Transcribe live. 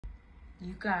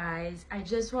You guys, I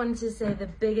just wanted to say the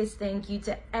biggest thank you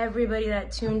to everybody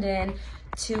that tuned in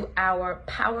to our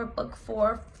Power Book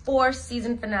 4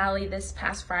 season finale this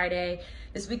past Friday.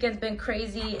 This weekend's been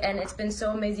crazy and it's been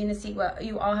so amazing to see what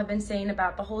you all have been saying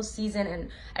about the whole season, and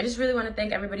I just really want to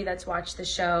thank everybody that's watched the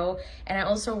show, and I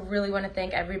also really want to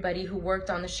thank everybody who worked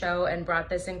on the show and brought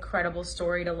this incredible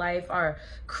story to life. Our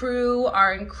crew,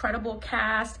 our incredible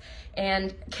cast,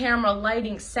 and camera,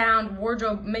 lighting, sound,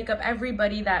 wardrobe, makeup,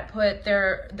 everybody that put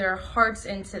their hearts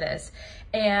into this.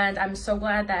 And I'm so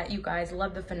glad that you guys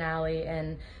love the finale,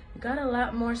 and we got a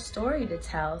lot more story to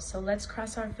tell. So let's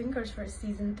cross our fingers for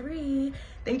season 3.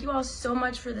 Thank you all so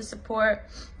much for the support.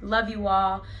 Love you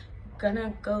all.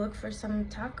 Gonna go look for some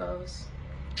tacos.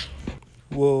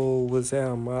 Whoa, what's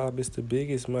up, mob? It's the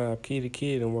biggest mob, Key the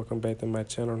Kid, and welcome back to my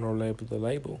channel, No Label the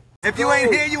Label. If you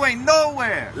ain't here, you ain't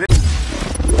nowhere.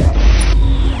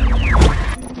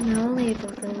 No Label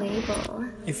the Label.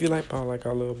 If you like Power like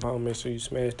I love Power, make sure you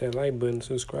smash that like button,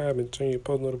 subscribe, and turn your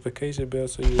post notification bell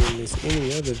so you won't miss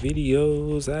any other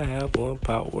videos I have on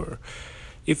Power.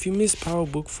 If you missed Power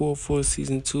Book 4 for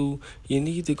Season 2, you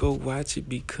need to go watch it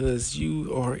because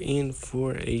you are in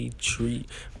for a treat.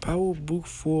 Power Book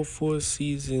 4 for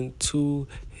Season 2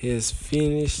 has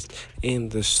finished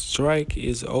and the strike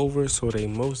is over, so they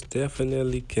most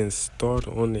definitely can start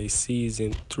on a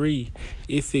Season 3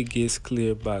 if it gets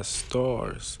cleared by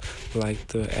stars. Like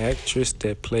the actress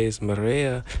that plays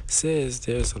Mireya says,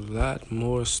 there's a lot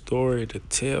more story to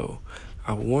tell.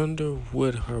 I wonder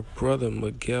what her brother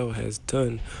Miguel has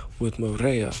done with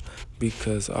Mireya,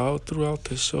 because all throughout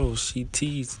the show she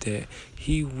teased that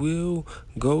he will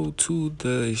go to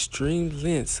the extreme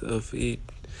lengths of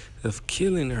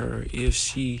killing her if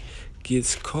she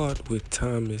gets caught with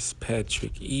Thomas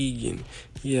Patrick Egan.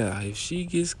 Yeah, if she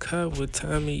gets caught with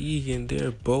Tommy Egan,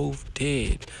 they're both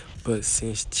dead. But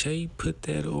since Che put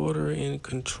that order in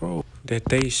control, that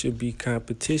they should be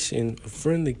competition, a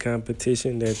friendly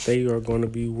competition, that they are going to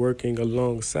be working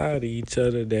alongside each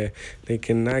other, that they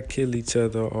cannot kill each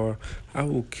other, or I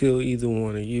will kill either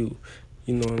one of you.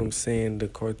 You know what I'm saying? The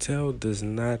cartel does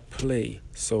not play.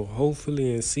 So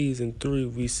hopefully in Season 3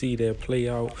 we see that play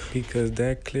out, because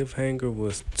that cliffhanger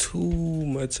was too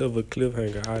much of a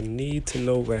cliffhanger. I need to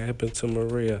know what happened to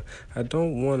Mireya. I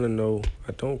don't want to know.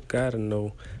 I don't gotta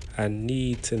know. I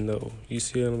need to know. You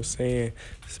see what I'm saying?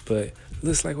 But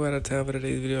looks like we're out of time for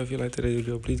today's video. If you like today's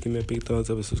video, please give me a big thumbs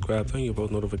up and subscribe. Turn your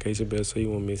post notification bell so you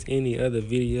won't miss any other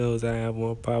videos I have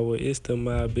on Power. It's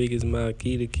my biggest, my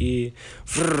Key the Kid.